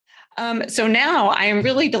So now I am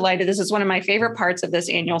really delighted. This is one of my favorite parts of this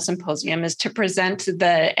annual symposium is to present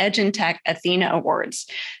the Edge in Tech Athena Awards.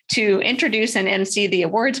 To introduce and MC the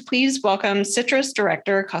awards, please welcome CITRIS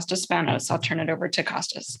Director Costas Spanos. I'll turn it over to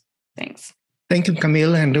Costas. Thanks. Thank you,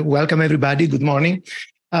 Camille, and welcome everybody. Good morning.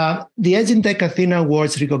 The Edge in Tech Athena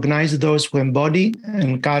Awards recognize those who embody,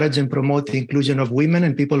 encourage, and promote the inclusion of women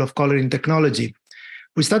and people of color in technology.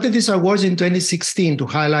 We started these awards in 2016 to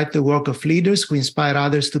highlight the work of leaders who inspire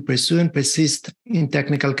others to pursue and persist in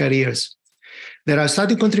technical careers. Their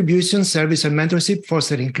outstanding contributions, service, and mentorship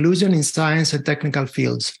foster inclusion in science and technical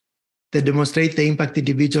fields. They demonstrate the impact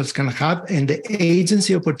individuals can have and the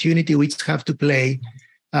agency opportunity which have to play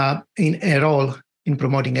in a role in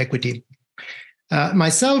promoting equity.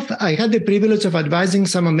 Myself, I had the privilege of advising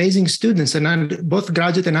some amazing students, and both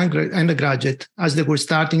graduate and undergraduate, as they were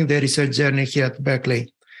starting their research journey here at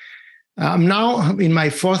Berkeley. I'm now in my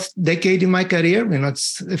fourth decade in my career.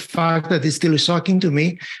 It's a fact that is still shocking to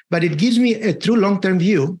me, but it gives me a true long-term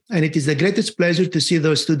view, and it is the greatest pleasure to see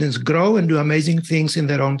those students grow and do amazing things in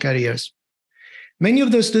their own careers. Many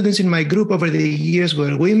of those students in my group over the years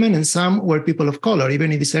were women, and some were people of color,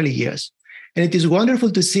 even in these early years. And it is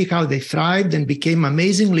wonderful to see how they thrived and became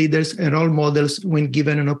amazing leaders and role models when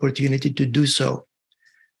given an opportunity to do so.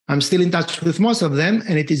 I'm still in touch with most of them,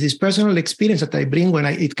 and it is this personal experience that I bring when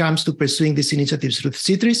it comes to pursuing these initiatives through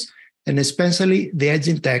CITRIS, and especially the Edge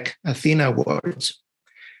in Tech Athena Awards.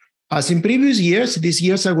 As in previous years, this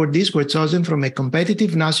year's awardees were chosen from a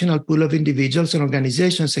competitive national pool of individuals and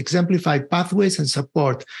organizations exemplify pathways and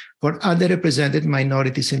support for underrepresented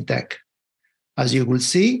minorities in tech. As you will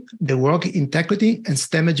see, the work in equity and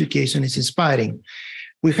STEM education is inspiring.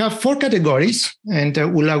 We have 4 categories, and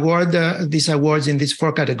we'll award these awards in these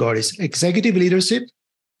 4 categories: executive leadership,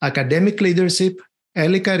 academic leadership,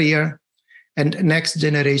 early career, and next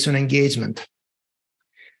generation engagement.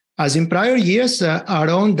 As in prior years, our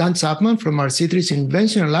own Dan Chapman from our CITRIS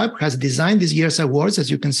Invention Lab has designed this year's awards, as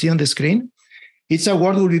you can see on the screen. Each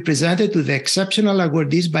award will be presented to the exceptional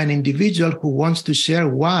awardees by an individual who wants to share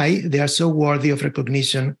why they are so worthy of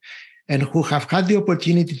recognition and who have had the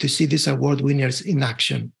opportunity to see these award winners in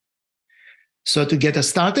action. So to get us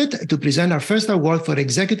started, to present our first award for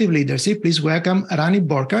executive leadership, please welcome Rani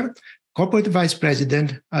Borkar, Corporate Vice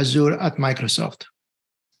President, Azure at Microsoft.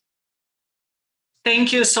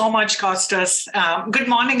 Thank you so much, Costas. Good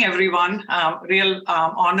morning, everyone. Real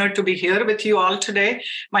honor to be here with you all today.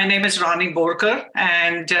 My name is Rani Borkar,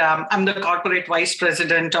 and I'm the Corporate Vice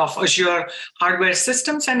President of Azure Hardware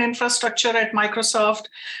Systems and Infrastructure at Microsoft.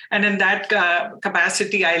 And in that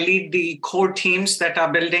capacity, I lead the core teams that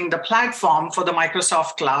are building the platform for the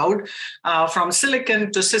Microsoft Cloud, from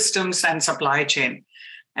silicon to systems and supply chain.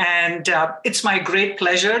 And it's my great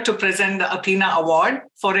pleasure to present the Athena Award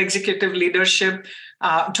for Executive Leadership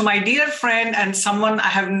to my dear friend and someone I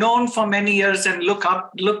have known for many years and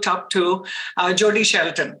looked up to, Jodi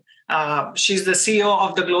Shelton. She's the CEO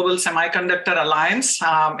of the Global Semiconductor Alliance,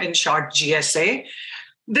 in short GSA.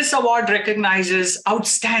 This award recognizes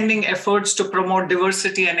outstanding efforts to promote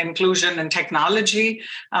diversity and inclusion in technology,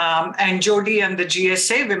 and Jodi and the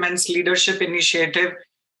GSA Women's Leadership Initiative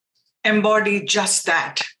embody just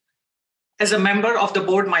that. As a member of the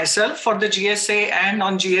board myself for the GSA and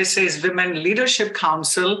on GSA's Women Leadership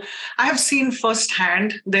Council, I have seen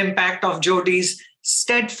firsthand the impact of Jodi's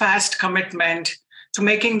steadfast commitment to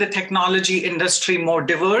making the technology industry more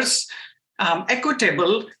diverse,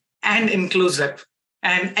 equitable, and inclusive.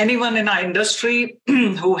 And anyone in our industry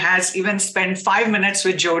who has even spent 5 minutes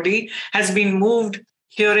with Jodi has been moved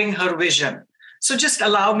hearing her vision. So just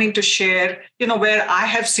allow me to share, where I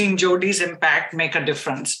have seen Jodi's impact make a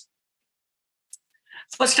difference.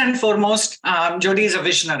 First and foremost, Jodi is a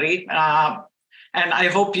visionary. And I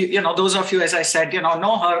hope, those of you, as I said,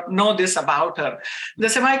 know this about her. The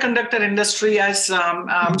semiconductor industry, as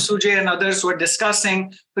Sujay and others were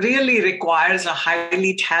discussing, really requires a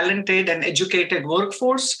highly talented and educated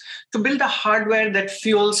workforce to build a hardware that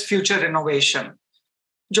fuels future innovation.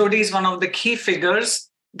 Jodi is one of the key figures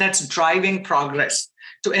that's driving progress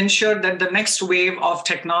to ensure that the next wave of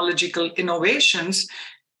technological innovations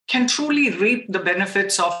can truly reap the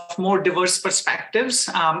benefits of more diverse perspectives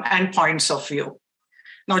and points of view.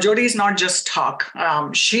 Now, Jodi is not just talk.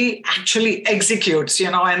 She actually executes,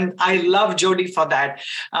 and I love Jodi for that.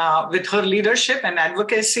 With her leadership and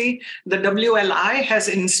advocacy, the WLI has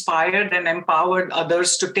inspired and empowered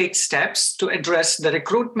others to take steps to address the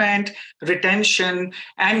recruitment, retention,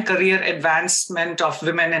 and career advancement of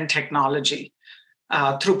women in technology.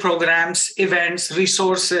 through programs, events,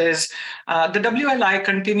 resources. The WLI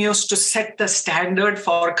continues to set the standard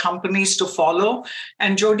for companies to follow,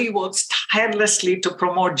 and Jodi works tirelessly to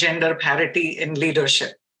promote gender parity in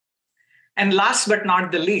leadership. And last but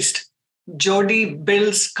not the least, Jodi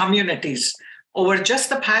builds communities. Over just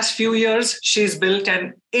the past few years, she's built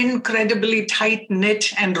an incredibly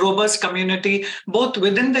tight-knit and robust community, both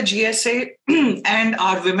within the GSA and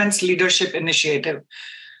our Women's Leadership Initiative.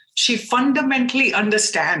 She fundamentally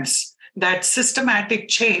understands that systematic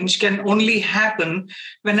change can only happen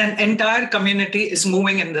when an entire community is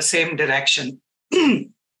moving in the same direction.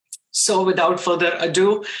 So without further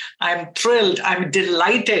ado, I'm thrilled, I'm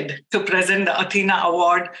delighted to present the Athena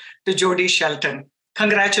Award to Jodi Shelton.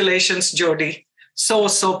 Congratulations, Jodi.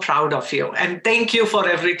 So proud of you. And thank you for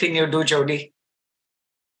everything you do, Jodi.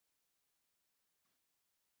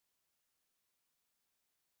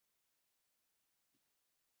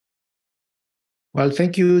 Well,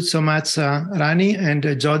 thank you so much, Rani, and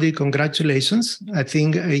Jodi, congratulations. I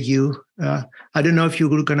think I don't know if you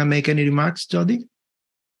were going to make any remarks, Jodi?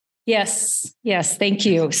 Yes, thank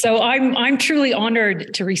you. So I'm truly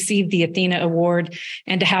honored to receive the Athena Award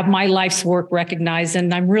and to have my life's work recognized.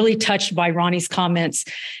 And I'm really touched by Rani's comments,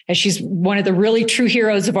 as she's one of the really true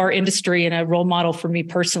heroes of our industry and a role model for me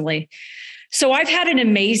personally. So I've had an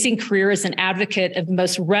amazing career as an advocate of the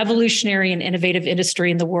most revolutionary and innovative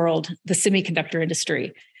industry in the world, the semiconductor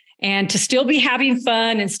industry. And to still be having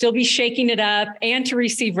fun and still be shaking it up and to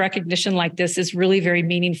receive recognition like this is really very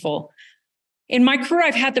meaningful. In my career,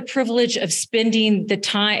 I've had the privilege of spending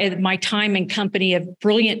my time in company of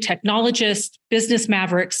brilliant technologists, business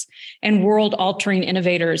mavericks, and world-altering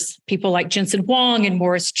innovators, people like Jensen Huang and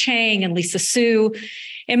Morris Chang and Lisa Su.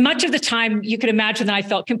 And much of the time, you could imagine that I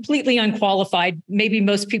felt completely unqualified. Maybe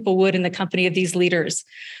most people would in the company of these leaders.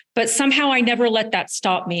 But somehow I never let that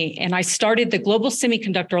stop me. And I started the Global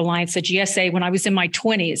Semiconductor Alliance, the GSA, when I was in my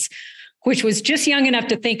 20s, which was just young enough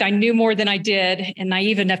to think I knew more than I did and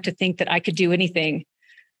naive enough to think that I could do anything.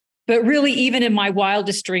 But really, even in my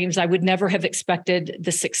wildest dreams, I would never have expected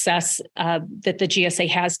the success that the GSA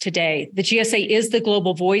has today. The GSA is the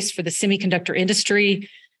global voice for the semiconductor industry,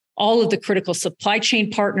 all of the critical supply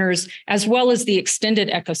chain partners, as well as the extended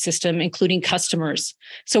ecosystem, including customers.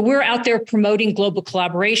 So we're out there promoting global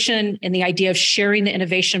collaboration and the idea of sharing the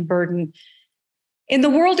innovation burden. In the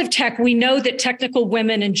world of tech, we know that technical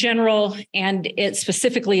women in general, and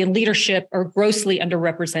specifically in leadership, are grossly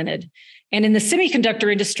underrepresented. And in the semiconductor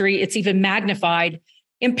industry, it's even magnified,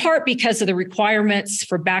 in part because of the requirements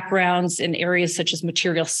for backgrounds in areas such as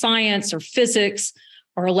material science or physics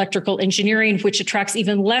or electrical engineering, which attracts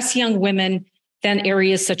even less young women than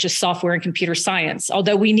areas such as software and computer science,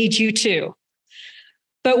 although we need you too.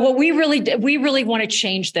 But what we really want to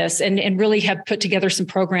change this and really have put together some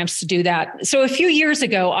programs to do that. So a few years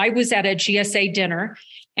ago, I was at a GSA dinner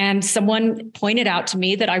and someone pointed out to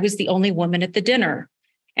me that I was the only woman at the dinner.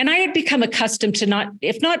 And I had become accustomed to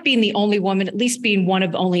if not being the only woman, at least being one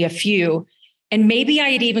of only a few. And maybe I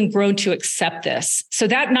had even grown to accept this. So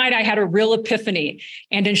that night I had a real epiphany.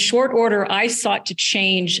 And in short order, I sought to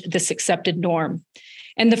change this accepted norm.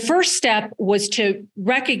 And the first step was to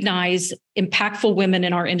recognize impactful women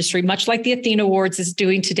in our industry, much like the Athena Awards is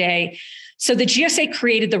doing today. So the GSA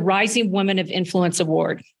created the Rising Women of Influence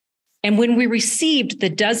Award. And when we received the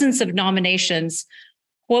dozens of nominations,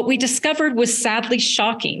 what we discovered was sadly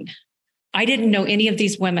shocking. I didn't know any of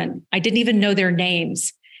these women. I didn't even know their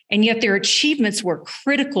names. And yet their achievements were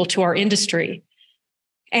critical to our industry.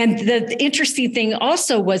 And the interesting thing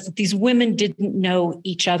also was that these women didn't know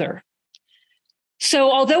each other.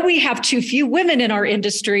 So although we have too few women in our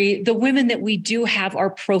industry, the women that we do have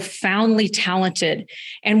are profoundly talented.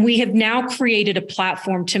 And we have now created a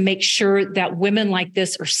platform to make sure that women like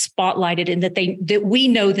this are spotlighted and that we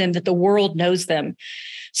know them, that the world knows them.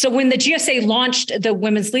 So when the GSA launched the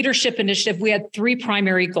Women's Leadership Initiative, we had three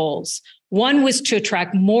primary goals. One was to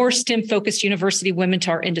attract more STEM-focused university women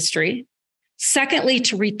to our industry. Secondly,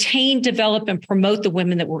 to retain, develop, and promote the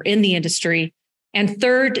women that were in the industry. And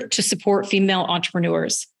third, to support female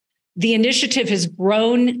entrepreneurs. The initiative has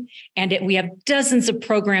grown, and we have dozens of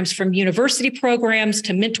programs, from university programs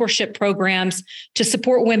to mentorship programs, to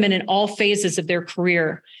support women in all phases of their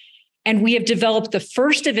career. And we have developed the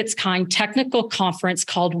first of its kind technical conference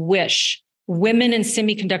called WISH, Women in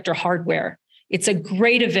Semiconductor Hardware. It's a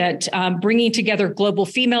great event, bringing together global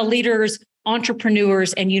female leaders,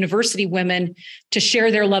 entrepreneurs, and university women to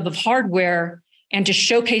share their love of hardware and to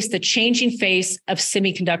showcase the changing face of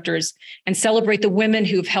semiconductors and celebrate the women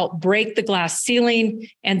who've helped break the glass ceiling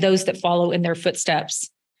and those that follow in their footsteps.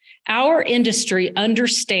 Our industry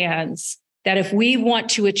understands that if we want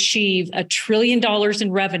to achieve $1 trillion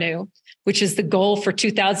in revenue, which is the goal for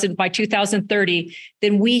by 2030,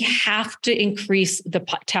 then we have to increase the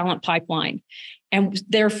talent pipeline. And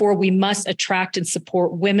therefore, we must attract and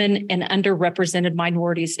support women and underrepresented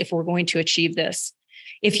minorities if we're going to achieve this.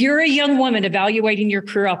 If you're a young woman evaluating your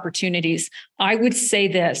career opportunities, I would say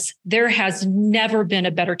this: there has never been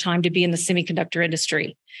a better time to be in the semiconductor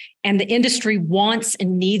industry, and the industry wants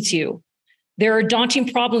and needs you. There are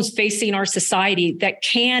daunting problems facing our society that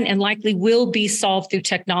can and likely will be solved through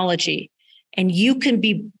technology, and you can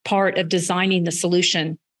be part of designing the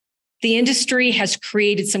solution. The industry has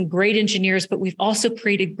created some great engineers, but we've also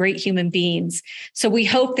created great human beings. So we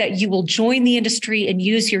hope that you will join the industry and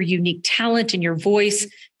use your unique talent and your voice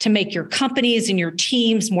to make your companies and your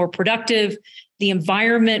teams more productive, the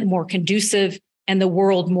environment more conducive, and the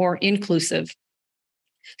world more inclusive.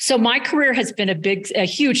 So my career has been a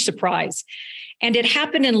huge surprise. And it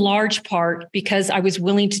happened in large part because I was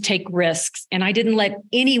willing to take risks and I didn't let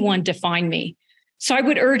anyone define me. So I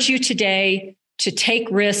would urge you today to take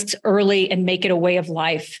risks early and make it a way of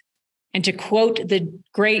life. And to quote the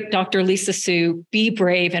great Dr. Lisa Su, be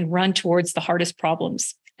brave and run towards the hardest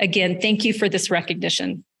problems. Again, thank you for this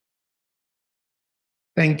recognition.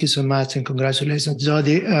 Thank you so much and congratulations,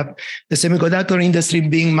 Jodi. The semiconductor industry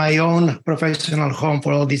being my own professional home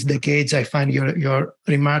for all these decades, I find your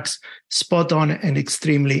remarks spot on and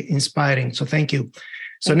extremely inspiring. So thank you.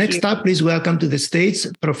 So next up, please welcome to the stage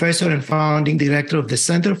Professor and Founding Director of the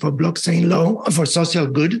Center for Blockchain Law for Social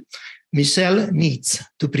Good, Michelle Neitz,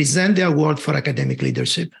 to present the award for academic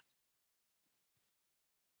leadership.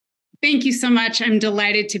 Thank you so much. I'm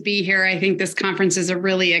delighted to be here. I think this conference is a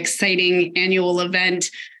really exciting annual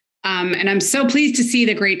event, and I'm so pleased to see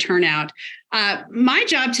the great turnout. My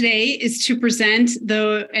job today is to present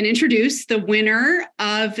and introduce the winner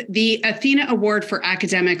of the Athena Award for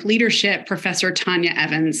Academic Leadership, Professor Tanya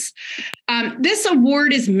Evans. This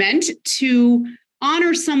award is meant to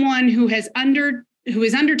honor someone who is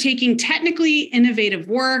undertaking technically innovative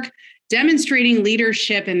work, demonstrating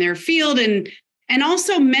leadership in their field, and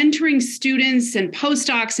also mentoring students and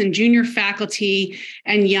postdocs and junior faculty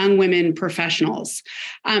and young women professionals.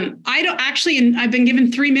 I've been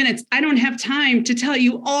given 3 minutes. I don't have time to tell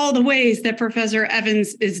you all the ways that Professor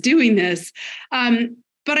Evans is doing this.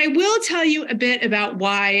 But I will tell you a bit about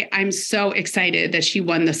why I'm so excited that she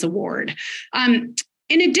won this award.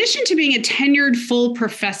 In addition to being a tenured full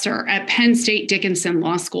professor at Penn State Dickinson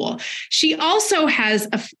Law School, she also has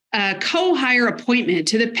a co-hire appointment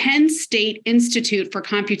to the Penn State Institute for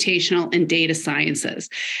Computational and Data Sciences.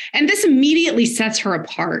 And this immediately sets her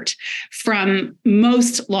apart from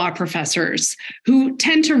most law professors who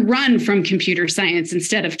tend to run from computer science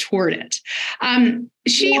instead of toward it.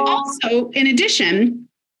 She also, in addition,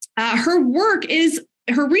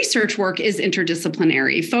 her research work is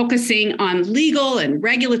interdisciplinary, focusing on legal and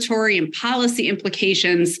regulatory and policy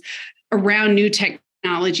implications around new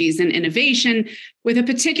technologies and innovation, with a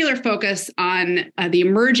particular focus on the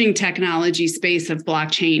emerging technology space of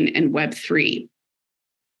blockchain and Web3.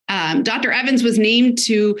 Dr. Evans was named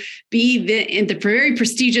to be in the very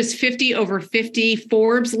prestigious 50 over 50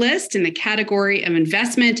 Forbes list in the category of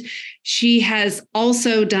investment. She has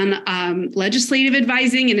also done legislative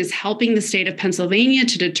advising and is helping the state of Pennsylvania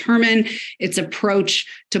to determine its approach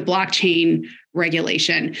to blockchain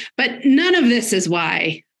regulation. But none of this is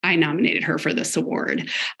why I nominated her for this award.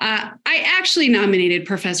 I actually nominated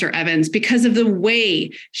Professor Evans because of the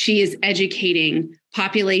way she is educating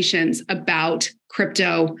populations about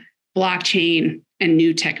crypto, blockchain, and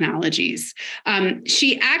new technologies.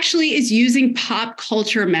 She actually is using pop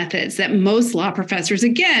culture methods that most law professors,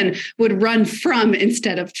 again, would run from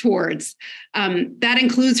instead of towards. That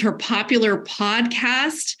includes her popular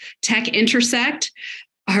podcast, Tech Intersect,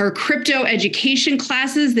 her crypto education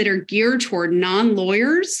classes that are geared toward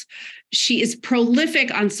non-lawyers. She is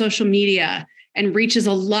prolific on social media and reaches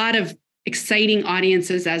a lot of exciting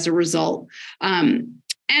audiences as a result.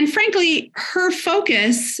 And frankly, her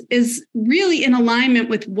focus is really in alignment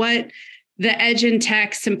with what the Edge in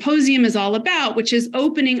Tech Symposium is all about, which is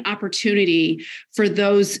opening opportunity for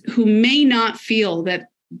those who may not feel that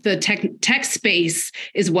the tech space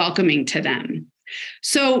is welcoming to them.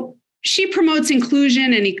 So she promotes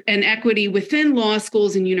inclusion and equity within law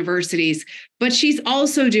schools and universities, but she's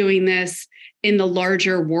also doing this in the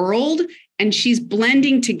larger world, and she's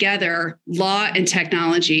blending together law and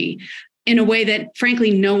technology in a way that,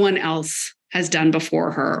 frankly, no one else has done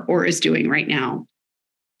before her or is doing right now.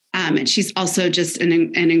 And she's also just an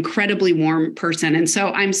incredibly warm person. And so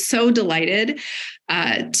I'm so delighted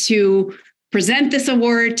to present this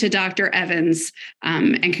award to Dr. Evans,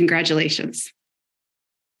 and congratulations.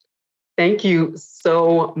 Thank you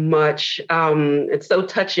so much. It's so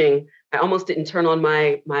touching. I almost didn't turn on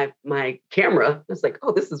my camera. I was like,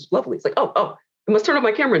 oh, this is lovely. It's like, oh, I must turn on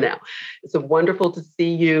my camera now. It's wonderful to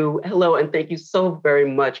see you. Hello, and thank you so very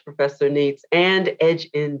much, Professor Neitz, and Edge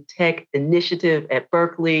in Tech Initiative at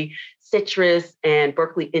Berkeley, CITRIS, and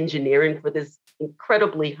Berkeley Engineering for this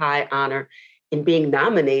incredibly high honor in being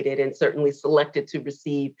nominated and certainly selected to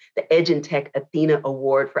receive the Edge in Tech Athena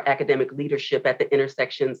Award for academic leadership at the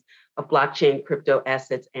intersections of blockchain, crypto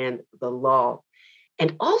assets, and the law.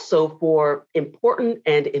 And also for important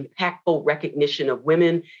and impactful recognition of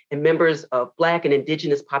women and members of Black and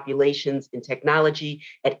Indigenous populations in technology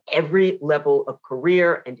at every level of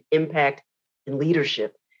career and impact and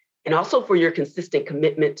leadership. And also for your consistent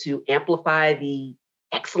commitment to amplify the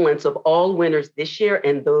excellence of all winners this year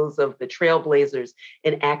and those of the trailblazers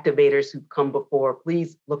and activators who've come before.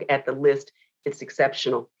 Please look at the list. It's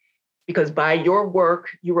exceptional. Because by your work,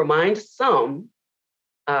 you remind some,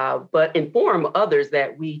 but inform others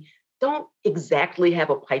that we don't exactly have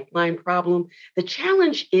a pipeline problem. The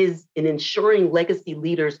challenge is in ensuring legacy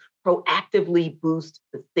leaders proactively boost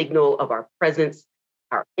the signal of our presence,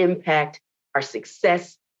 our impact, our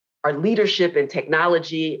success, our leadership in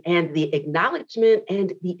technology, and the acknowledgement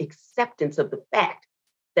and the acceptance of the fact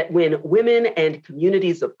that when women and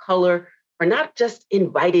communities of color are not just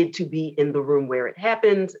invited to be in the room where it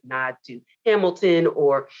happens, nod to Hamilton,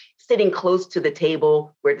 or sitting close to the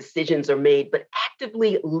table where decisions are made, but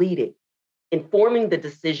actively leading, informing the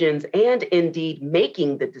decisions, and indeed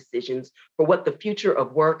making the decisions for what the future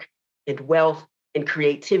of work and wealth and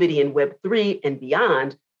creativity in Web3 and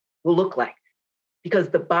beyond will look like. Because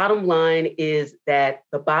the bottom line is that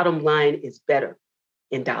the bottom line is better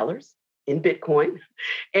in dollars, in Bitcoin,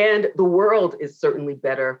 and the world is certainly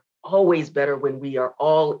better, always better when we are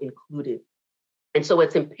all included. And so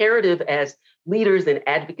it's imperative as leaders in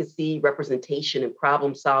advocacy, representation, and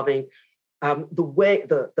problem solving, the way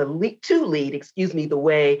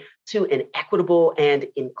to an equitable and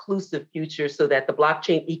inclusive future so that the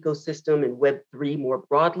blockchain ecosystem and Web3 more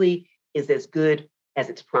broadly is as good as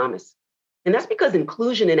its promise. And that's because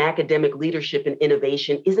inclusion in academic leadership and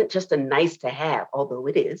innovation isn't just a nice to have, although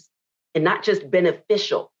it is, and not just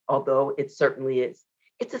beneficial, although it certainly is.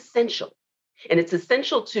 It's essential. And it's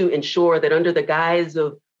essential to ensure that under the guise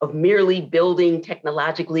of merely building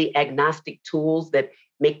technologically agnostic tools that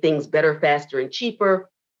make things better, faster, and cheaper,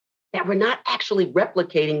 that we're not actually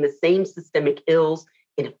replicating the same systemic ills,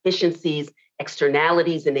 inefficiencies,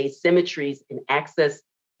 externalities, and asymmetries in access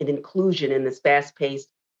and inclusion in this fast-paced,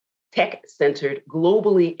 tech-centered,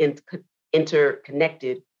 globally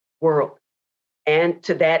interconnected world. And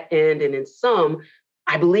to that end, and in sum,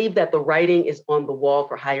 I believe that the writing is on the wall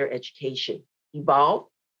for higher education: evolve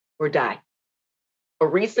or die. A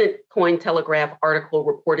recent Cointelegraph article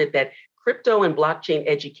reported that crypto and blockchain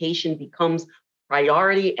education becomes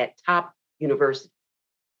priority at top universities.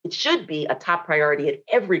 It should be a top priority at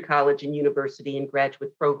every college and university and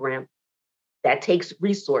graduate program. That takes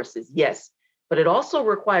resources, yes, but it also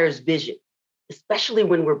requires vision, especially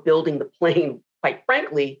when we're building the plane, quite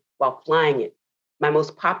frankly, while flying it. My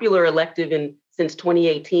most popular elective since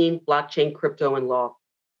 2018, blockchain, crypto, and law.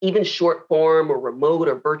 Even short form or remote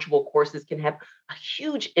or virtual courses can have a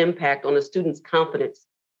huge impact on a student's confidence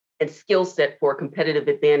and skill set for a competitive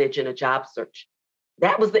advantage in a job search.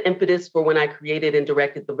 That was the impetus for when I created and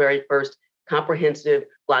directed the very first comprehensive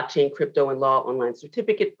blockchain, crypto, and law online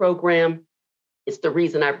certificate program. It's the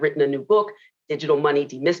reason I've written a new book, Digital Money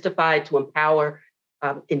Demystified, to empower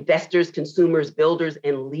investors, consumers, builders,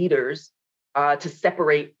 and leaders to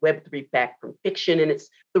separate Web3 fact from fiction. And it's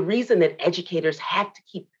the reason that educators have to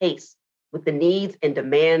keep pace with the needs and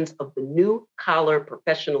demands of the new collar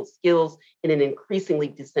professional skills in an increasingly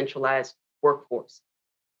decentralized workforce,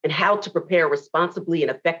 and how to prepare responsibly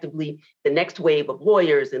and effectively the next wave of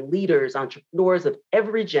lawyers and leaders, entrepreneurs of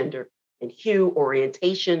every gender and hue,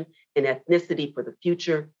 orientation, and ethnicity for the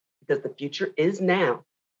future, because the future is now,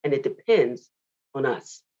 and it depends on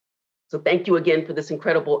us. So thank you again for this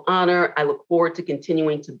incredible honor. I look forward to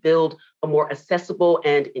continuing to build a more accessible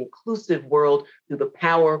and inclusive world through the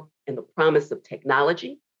power and the promise of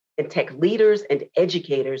technology and tech leaders and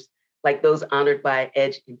educators like those honored by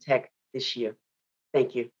Edge in Tech this year.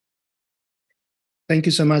 Thank you. Thank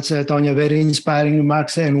you so much, Tonya. Very inspiring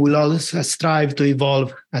remarks, and we'll always strive to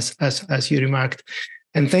evolve, as you remarked.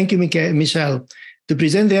 And thank you, Michelle. To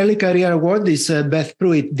present the Early Career Award is Beth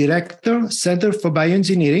Pruitt, Director, Center for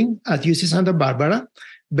Bioengineering at UC Santa Barbara.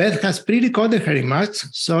 Beth has pre-recorded her remarks,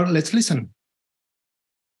 so let's listen.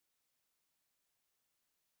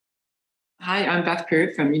 Hi, I'm Beth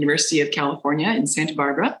Pruitt from University of California in Santa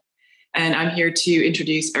Barbara. And I'm here to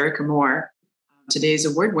introduce Erica Moore, today's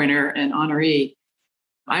award winner and honoree.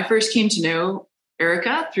 I first came to know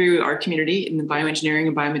Erica through our community in the bioengineering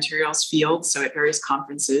and biomaterials field, so at various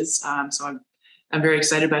conferences. So I'm very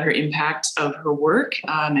excited about her impact of her work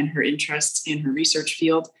and her interests in her research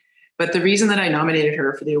field. But the reason that I nominated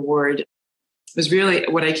her for the award was really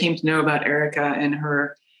what I came to know about Erica and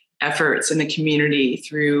her efforts in the community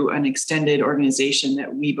through an extended organization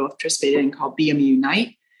that we both participated in called BMU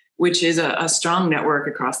Unite, which is a strong network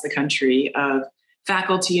across the country of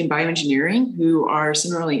faculty in bioengineering who are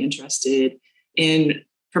similarly interested in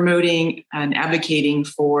promoting and advocating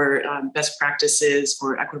for best practices,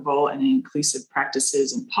 for equitable and inclusive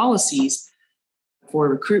practices and policies, for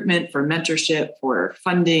recruitment, for mentorship, for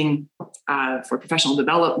funding, for professional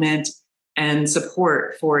development, and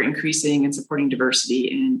support for increasing and supporting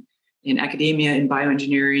diversity in academia, in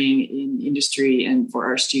bioengineering, in industry, and for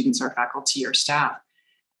our students, our faculty, our staff.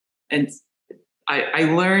 And I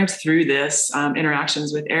learned through this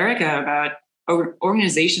interactions with Erica about an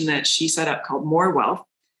organization that she set up called More Wealth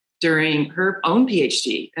during her own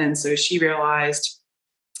PhD. And so she realized,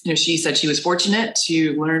 she said she was fortunate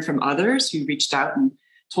to learn from others who reached out and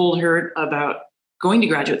told her about going to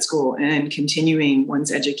graduate school and continuing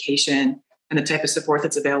one's education and the type of support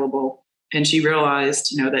that's available. And she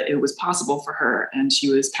realized, that it was possible for her, and she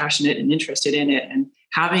was passionate and interested in it. And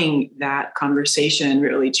having that conversation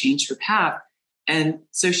really changed her path. And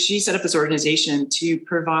so she set up this organization to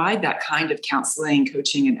provide that kind of counseling,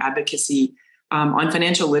 coaching, and advocacy on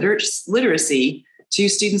financial literacy to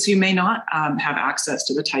students who may not have access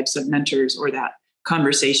to the types of mentors or that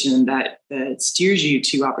conversation that steers you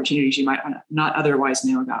to opportunities you might not otherwise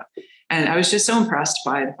know about. And I was just so impressed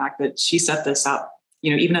by the fact that she set this up,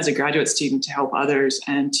 even as a graduate student, to help others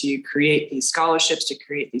and to create these scholarships, to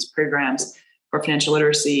create these programs for financial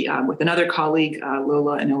literacy with another colleague,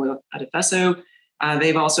 Lola Anilo Adefeso.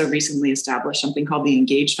 They've also recently established something called the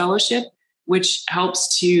Engage Fellowship, which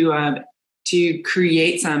helps to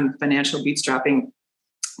create some financial bootstrapping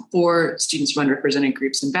for students from underrepresented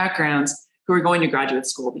groups and backgrounds who are going to graduate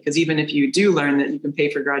school. Because even if you do learn that you can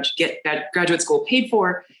pay for get that graduate school paid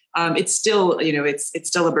for, it's still, it's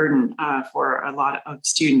still a burden for a lot of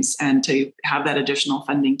students, and to have that additional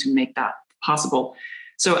funding to make that possible.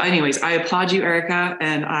 So anyways, I applaud you, Erica,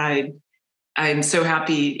 and I'm so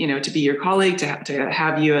happy, to be your colleague, to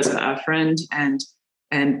have you as a friend, and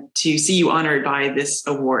to see you honored by this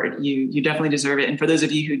award. You definitely deserve it. And for those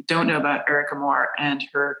of you who don't know about Erica Moore and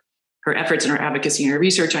her efforts and her advocacy and her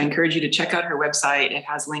research, I encourage you to check out her website. It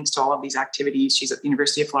has links to all of these activities. She's at the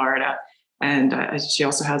University of Florida, and she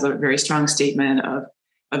also has a very strong statement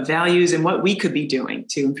of values and what we could be doing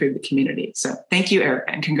to improve the community. So thank you,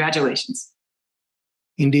 Erica, and congratulations.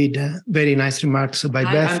 Indeed, very nice remarks by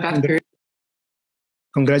Beth. I'm Beth.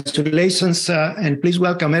 Congratulations, and please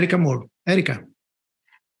welcome Erica Moore. Erica.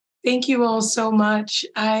 Thank you all so much.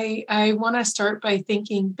 I want to start by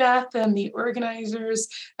thanking Beth and the organizers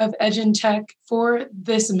of Edge in Tech for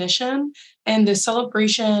this mission and the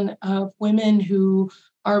celebration of women who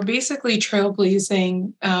are basically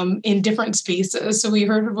trailblazing in different spaces. So we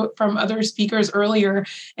heard from other speakers earlier,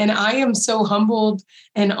 and I am so humbled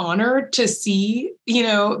and honored to see,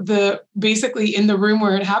 basically in the room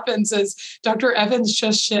where it happens, as Dr. Evans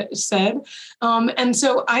just said. And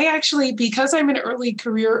so I actually, because I'm an early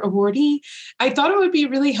career awardee, I thought it would be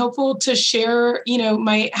really helpful to share,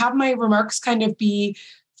 have my remarks kind of be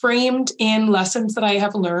framed in lessons that I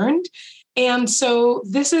have learned. And so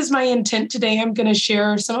this is my intent today. I'm going to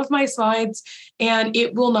share some of my slides, and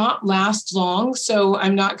it will not last long, so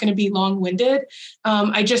I'm not going to be long-winded.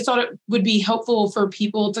 I just thought it would be helpful for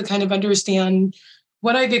people to kind of understand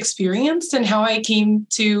what I've experienced and how I came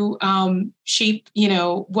to shape,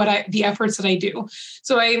 the efforts that I do.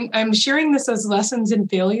 So I'm sharing this as lessons in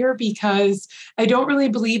failure because I don't really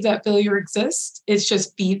believe that failure exists. It's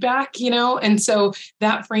just feedback, and so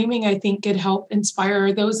that framing, I think, could help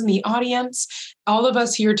inspire those in the audience, all of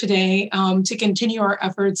us here today, to continue our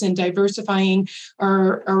efforts in diversifying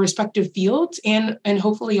our respective fields and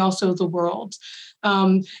hopefully also the world.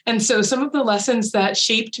 And so some of the lessons that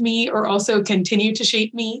shaped me or also continue to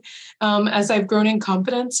shape me as I've grown in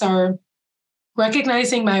confidence are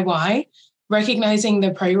recognizing my why, recognizing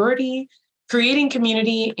the priority, creating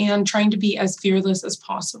community, and trying to be as fearless as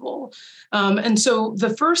possible. And so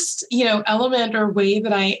the first, element or way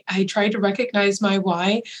that I tried to recognize my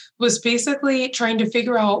why was basically trying to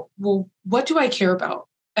figure out, well, what do I care about?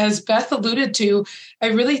 As Beth alluded to, I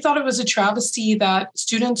really thought it was a travesty that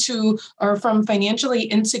students who are from financially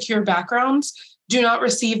insecure backgrounds do not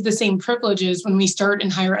receive the same privileges when we start in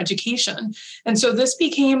higher education. And so this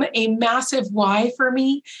became a massive why for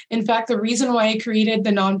me. In fact, the reason why I created the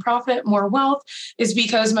nonprofit More Wealth is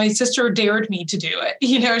because my sister dared me to do it.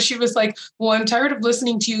 You know, she was like, well, I'm tired of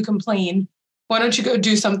listening to you complain. Why don't you go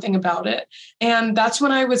do something about it? And that's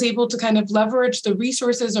when I was able to kind of leverage the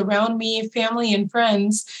resources around me, family and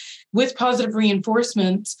friends, with positive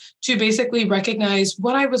reinforcements to basically recognize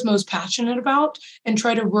what I was most passionate about and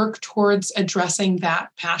try to work towards addressing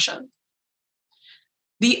that passion.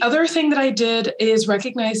 The other thing that I did is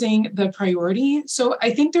recognizing the priority. So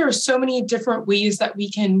I think there are so many different ways that we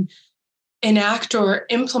can enact or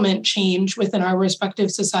implement change within our respective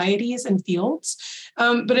societies and fields.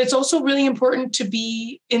 But it's also really important to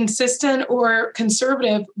be insistent or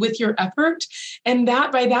conservative with your effort. And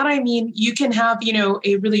that by that, I mean, you can have,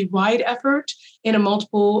 a really wide effort in a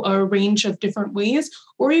multiple range of different ways,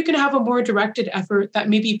 or you can have a more directed effort that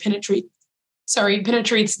maybe penetrates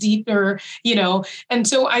deeper, and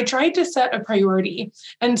so I tried to set a priority.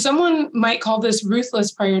 And someone might call this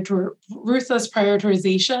ruthless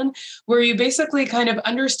prioritization, where you basically kind of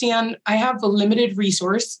understand I have a limited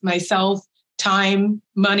resource, myself, time,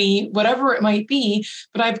 money, whatever it might be,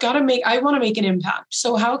 but I want to make an impact.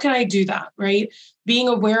 So how can I do that, right? Being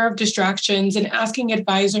aware of distractions and asking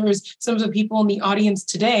advisors, some of the people in the audience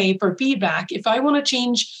today, for feedback. If I want to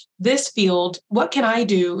change this field, what can I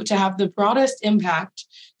do to have the broadest impact,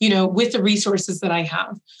 with the resources that I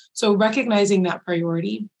have? So recognizing that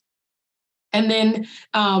priority. And then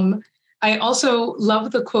I also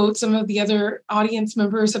love the quote some of the other audience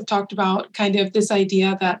members have talked about, kind of this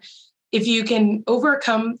idea that if you can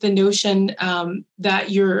overcome the notion that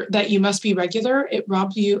you must be regular, it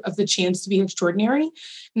robs you of the chance to be extraordinary.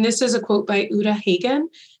 And this is a quote by Uta Hagen.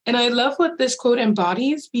 And I love what this quote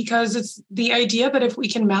embodies, because it's the idea that if we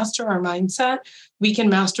can master our mindset, we can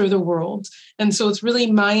master the world. And so it's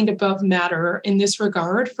really mind above matter in this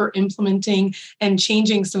regard for implementing and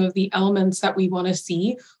changing some of the elements that we want to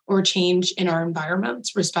see or change in our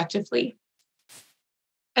environments, respectively.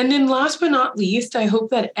 And then last but not least, I hope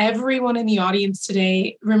that everyone in the audience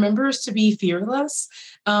today remembers to be fearless.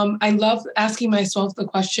 I love asking myself the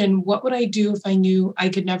question, what would I do if I knew I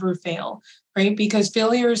could never fail, right? Because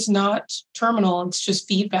failure is not terminal, it's just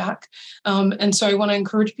feedback. And so I want to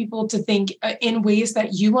encourage people to think in ways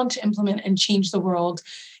that you want to implement and change the world.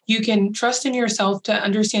 You can trust in yourself to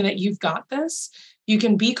understand that you've got this. You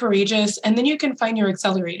can be courageous, and then you can find your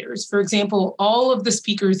accelerators. For example, all of the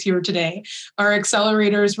speakers here today are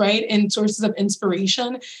accelerators, right, and sources of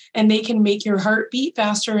inspiration, and they can make your heart beat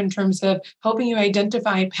faster in terms of helping you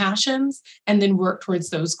identify passions and then work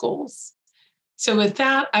towards those goals. So with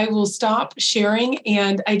that, I will stop sharing,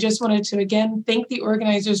 and I just wanted to, again, thank the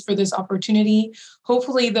organizers for this opportunity.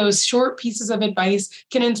 Hopefully those short pieces of advice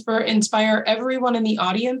can inspire everyone in the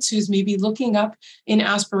audience who's maybe looking up in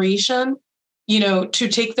aspiration, to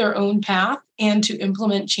take their own path and to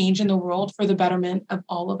implement change in the world for the betterment of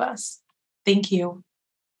all of us. Thank you.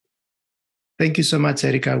 Thank you so much,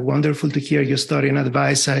 Erica. Wonderful to hear your story and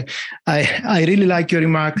advice. I really like your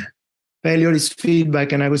remark. Failure is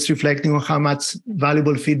feedback, and I was reflecting on how much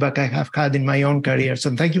valuable feedback I have had in my own career.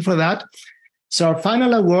 So thank you for that. So our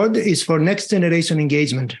final award is for Next Generation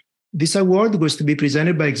Engagement. This award was to be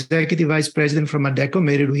presented by Executive Vice President from ADECO,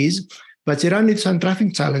 Mary Ruiz, but she ran into some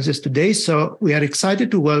traffic challenges today, so we are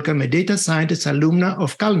excited to welcome a data scientist alumna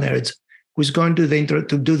of CalNerds, who's going to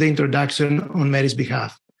do the introduction on Mary's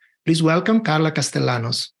behalf. Please welcome Carla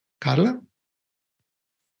Castellanos. Carla?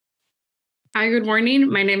 Hi, good morning.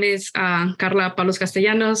 My name is Carla Palos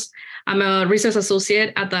Castellanos. I'm a research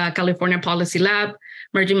associate at the California Policy Lab,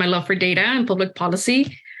 merging my love for data and public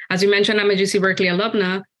policy. As you mentioned, I'm a UC Berkeley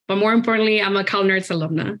alumna, but more importantly, I'm a CalNerds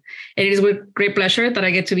alumna. And it is with great pleasure that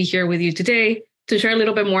I get to be here with you today to share a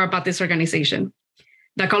little bit more about this organization.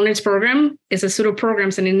 The CalNerds program is a suite of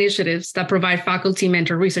programs and initiatives that provide faculty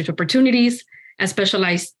mentor research opportunities and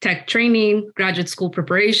specialized tech training, graduate school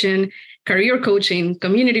preparation, career coaching,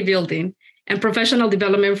 community building, and professional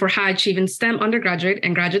development for high-achieving STEM undergraduate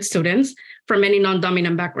and graduate students from many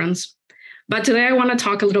non-dominant backgrounds. But today I want to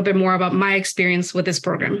talk a little bit more about my experience with this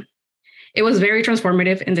program. It was very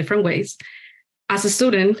transformative in different ways. As a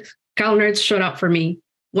student, CalNerds showed up for me.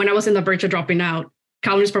 When I was in the verge of dropping out,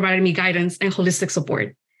 CalNerds provided me guidance and holistic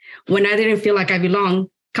support. When I didn't feel like I belonged,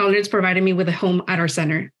 CalNerds provided me with a home at our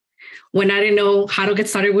center. When I didn't know how to get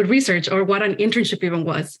started with research or what an internship even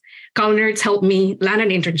was, CalNerds helped me land an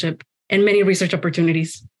internship and many research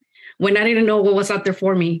opportunities. When I didn't know what was out there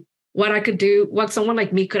for me, what I could do, what someone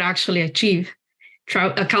like me could actually achieve,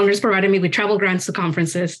 CalNerds provided me with travel grants to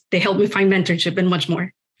conferences. They helped me find mentorship and much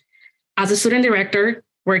more. As a student director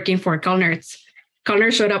working for CalNerds,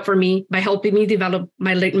 CalNERD showed up for me by helping me develop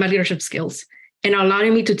my leadership skills and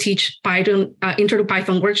allowing me to teach Python, Intro to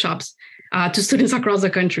Python workshops to students across the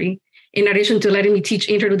country, in addition to letting me teach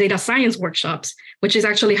Intro to Data Science workshops, which is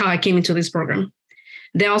actually how I came into this program.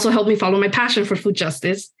 They also helped me follow my passion for food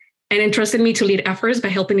justice and entrusted me to lead efforts by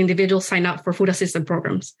helping individuals sign up for food assistance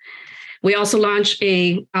programs. We also launched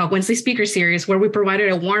a Wednesday speaker series where we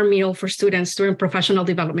provided a warm meal for students during professional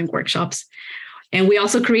development workshops. And we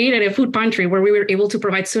also created a food pantry where we were able to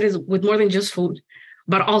provide students with more than just food,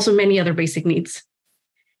 but also many other basic needs.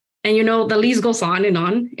 And, the list goes on,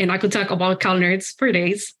 and I could talk about CalNERDs for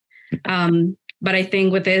days. But I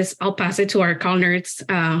think with this, I'll pass it to our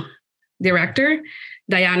CalNERDs director,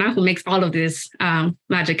 Diana, who makes all of this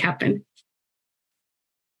magic happen.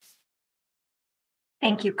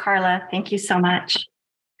 Thank you, Carla. Thank you so much.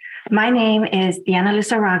 My name is Diana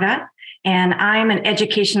Lizarraga, and I'm an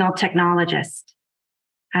educational technologist.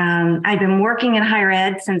 I've been working in higher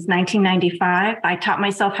ed since 1995. I taught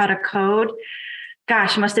myself how to code.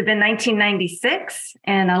 Must have been 1996,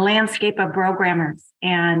 in a landscape of programmers.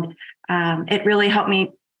 And it really helped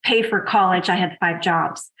me pay for college. I had 5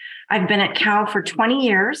 jobs. I've been at Cal for 20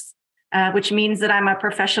 years. Which means that I'm a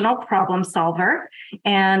professional problem solver,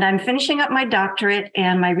 and I'm finishing up my doctorate,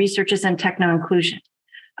 and my research is in techno-inclusion.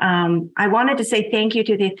 I wanted to say thank you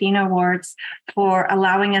to the Athena Awards for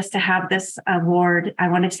allowing us to have this award. I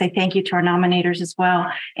wanted to say thank you to our nominators as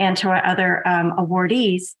well, and to our other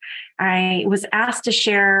awardees. I was asked to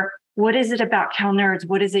share, what is it about CalNERDs?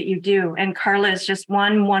 What is it you do? And Carla is just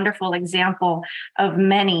one wonderful example of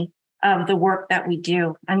many of the work that we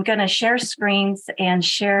do. I'm going to share screens and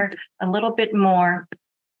share a little bit more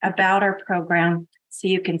about our program so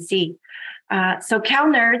you can see. So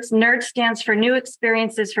CalNERDs, NERD stands for New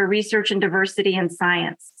Experiences for Research and Diversity in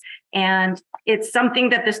Science. And it's something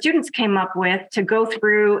that the students came up with to go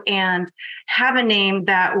through and have a name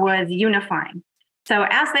that was unifying. So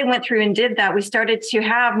as they went through and did that, we started to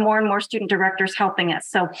have more and more student directors helping us.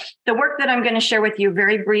 So the work that I'm going to share with you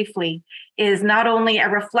very briefly is not only a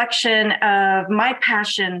reflection of my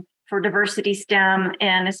passion for diversity STEM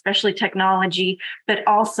and especially technology, but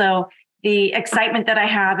also the excitement that I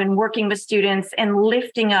have in working with students and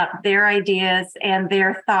lifting up their ideas and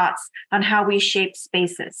their thoughts on how we shape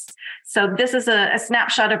spaces. So this is a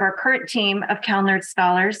snapshot of our current team of CalNERD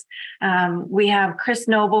scholars. We have Chris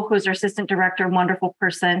Noble, who's our assistant director, wonderful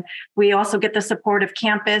person. We also get the support of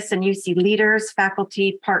campus and UC leaders,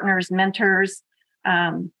 faculty, partners, mentors,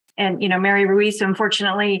 and Mary Ruiz, who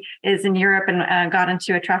unfortunately is in Europe and got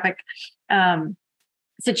into a traffic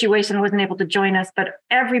situation, wasn't able to join us, but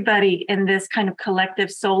everybody in this kind of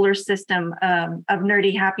collective solar system of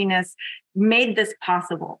nerdy happiness made this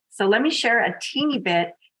possible. So let me share a teeny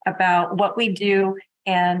bit about what we do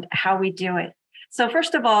and how we do it. So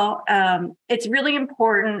first of all, it's really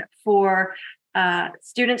important for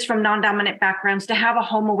students from non-dominant backgrounds to have a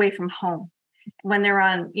home away from home when they're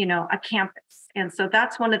on, a campus. And so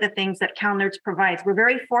that's one of the things that CalNERDs provides. We're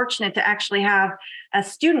very fortunate to actually have a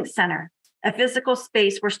student center, a physical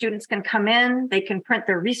space where students can come in, they can print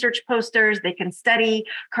their research posters, they can study.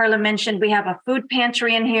 Carla mentioned we have a food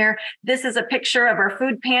pantry in here. This is a picture of our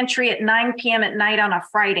food pantry at 9 p.m. at night on a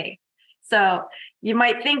Friday. So you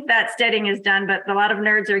might think that studying is done, but a lot of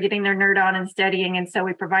nerds are getting their nerd on and studying. And so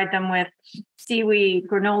we provide them with seaweed,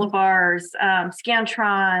 granola bars,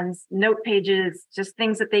 Scantrons, note pages, just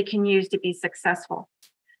things that they can use to be successful.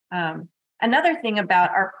 Another thing about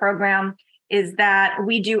our program is that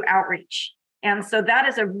we do outreach. And so that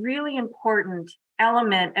is a really important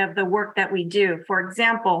element of the work that we do. For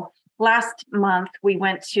example, last month we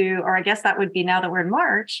went to, or I guess that would be now that we're in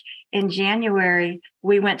March, in January,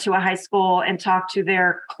 we went to a high school and talked to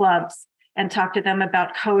their clubs and talk to them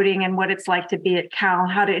about coding and what it's like to be at Cal,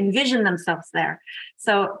 how to envision themselves there.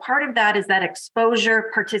 So part of that is that exposure,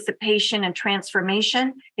 participation, and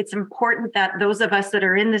transformation. It's important that those of us that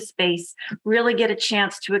are in this space really get a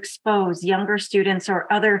chance to expose younger students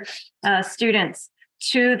or other students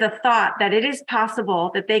to the thought that it is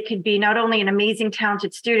possible that they could be not only an amazing,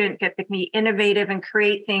 talented student, but they can be innovative and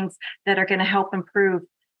create things that are going to help improve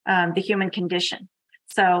the human condition.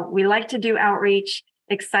 So we like to do outreach.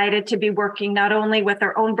 Excited to be working not only with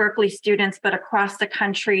our own Berkeley students, but across the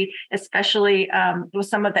country, especially with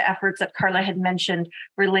some of the efforts that Carla had mentioned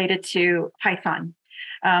related to Python.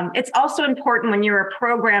 It's also important when you're a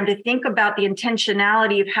program to think about the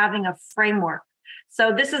intentionality of having a framework.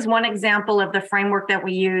 So this is one example of the framework that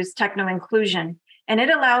we use, techno-inclusion, and it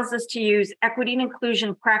allows us to use equity and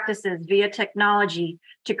inclusion practices via technology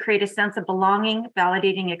to create a sense of belonging,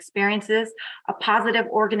 validating experiences, a positive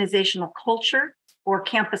organizational culture, or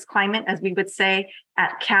campus climate, as we would say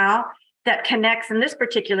at Cal, that connects, in this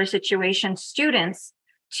particular situation, students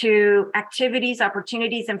to activities,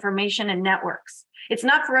 opportunities, information, and networks. It's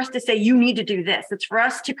not for us to say, you need to do this. It's for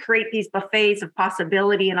us to create these buffets of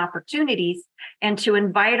possibility and opportunities and to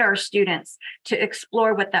invite our students to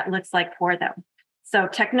explore what that looks like for them. So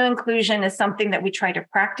techno-inclusion is something that we try to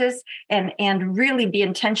practice and really be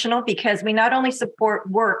intentional, because we not only support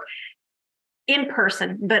work in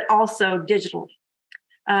person, but also digitally.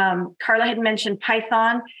 Carla had mentioned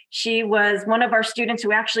Python. She was one of our students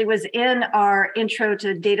who actually was in our Intro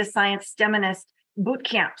to Data Science STEMinist boot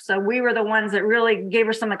camp. So we were the ones that really gave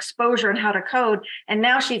her some exposure on how to code. And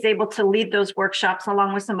now she's able to lead those workshops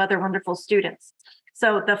along with some other wonderful students.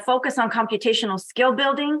 So the focus on computational skill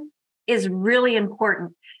building is really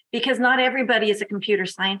important, because not everybody is a computer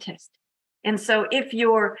scientist. And so if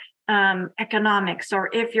you're economics, or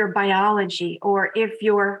if you're biology, or if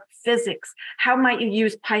you're physics, how might you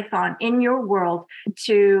use Python in your world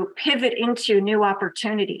to pivot into new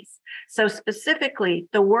opportunities? So specifically,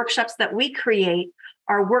 the workshops that we create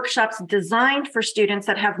are workshops designed for students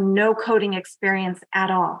that have no coding experience at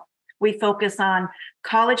all. We focus on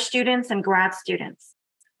college students and grad students.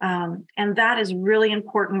 And that is really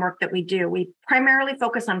important work that we do. We primarily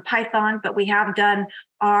focus on Python, but we have done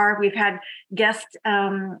R. We've had guest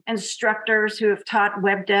instructors who have taught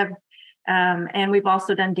web dev, and we've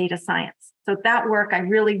also done data science. So that work I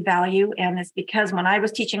really value, and it's because when I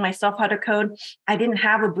was teaching myself how to code, I didn't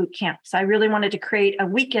have a boot camp. So I really wanted to create a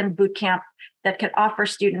weekend boot camp that could offer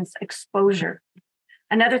students exposure.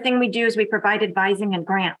 Another thing we do is we provide advising and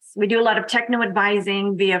grants. We do a lot of techno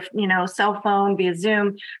advising via, cell phone, via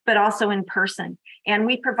Zoom, but also in person. And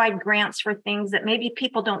we provide grants for things that maybe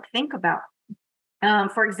people don't think about.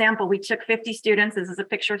 For example, we took 50 students, this is a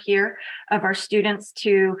picture here of our students,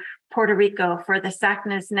 to Puerto Rico for the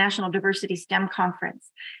SACNAS National Diversity STEM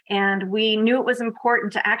Conference. And we knew it was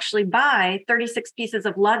important to actually buy 36 pieces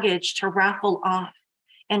of luggage to raffle off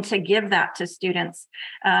and to give that to students,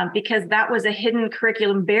 because that was a hidden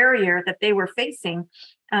curriculum barrier that they were facing.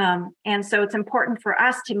 And so it's important for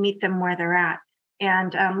us to meet them where they're at.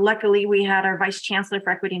 And luckily, we had our Vice Chancellor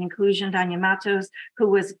for Equity and Inclusion, Danya Matos, who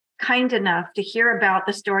was kind enough to hear about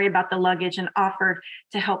the story about the luggage and offered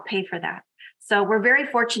to help pay for that. So we're very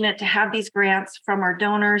fortunate to have these grants from our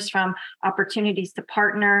donors, from opportunities to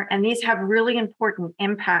partner, and these have really important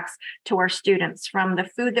impacts to our students, from the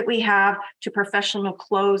food that we have to professional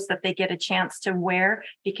clothes that they get a chance to wear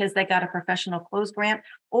because they got a professional clothes grant,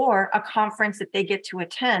 or a conference that they get to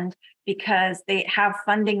attend because they have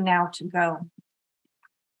funding now to go.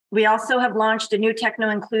 We also have launched a new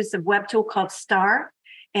techno-inclusive web tool called STAR,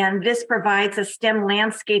 and this provides a STEM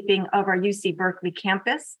landscaping of our UC Berkeley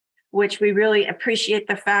campus, which we really appreciate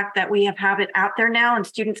the fact that we have it out there now and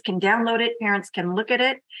students can download it, parents can look at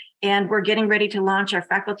it, and we're getting ready to launch our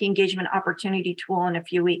faculty engagement opportunity tool in a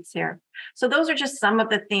few weeks here. So those are just some of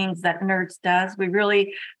the things that NERDS does. We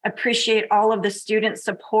really appreciate all of the student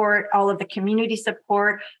support, all of the community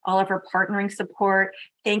support, all of our partnering support.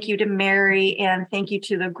 Thank you to Mary, and thank you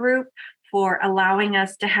to the group for allowing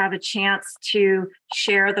us to have a chance to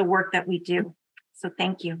share the work that we do. So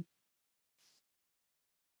thank you.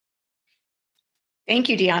 Thank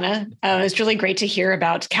you, Deanna. It's really great to hear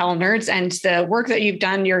about Cal Nerds and the work that you've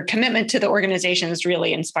done. Your commitment to the organization is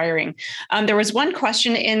really inspiring. There was one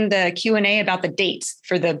question in the Q&A about the dates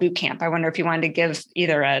for the boot camp. I wonder if you wanted to give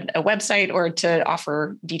either a website or to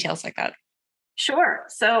offer details like that. Sure.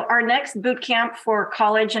 So our next boot camp for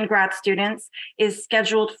college and grad students is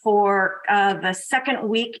scheduled for the second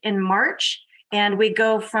week in March, and we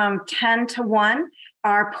go from 10 to 1.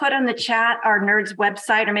 Put on the chat our NERDS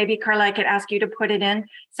website, or maybe Carla, I could ask you to put it in.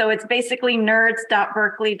 So it's basically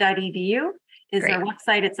nerds.berkeley.edu is our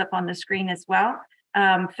website. It's up on the screen as well.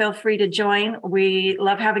 Feel free to join. We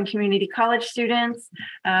love having community college students.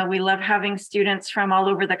 We love having students from all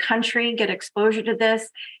over the country get exposure to this.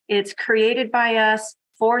 It's created by us,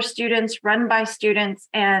 for students, run by students,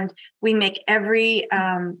 and we make every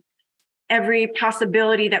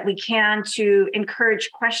possibility that we can to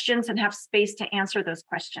encourage questions and have space to answer those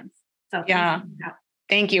questions. So yeah,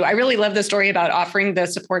 thank you. I really love the story about offering the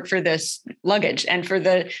support for this luggage and for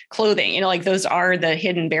the clothing. Like those are the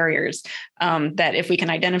hidden barriers that if we can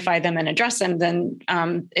identify them and address them, then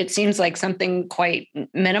it seems like something quite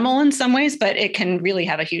minimal in some ways, but it can really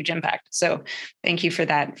have a huge impact. So thank you for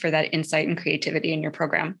that insight and creativity in your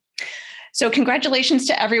program. So congratulations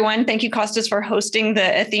to everyone. Thank you, Costas, for hosting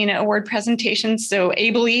the Athena Award presentation so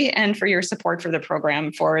ably and for your support for the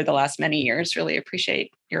program for the last many years. Really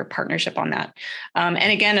appreciate your partnership on that. And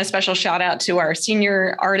again, a special shout out to our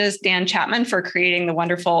senior artist, Dan Chapman, for creating the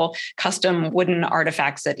wonderful custom wooden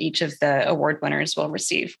artifacts that each of the award winners will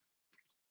receive.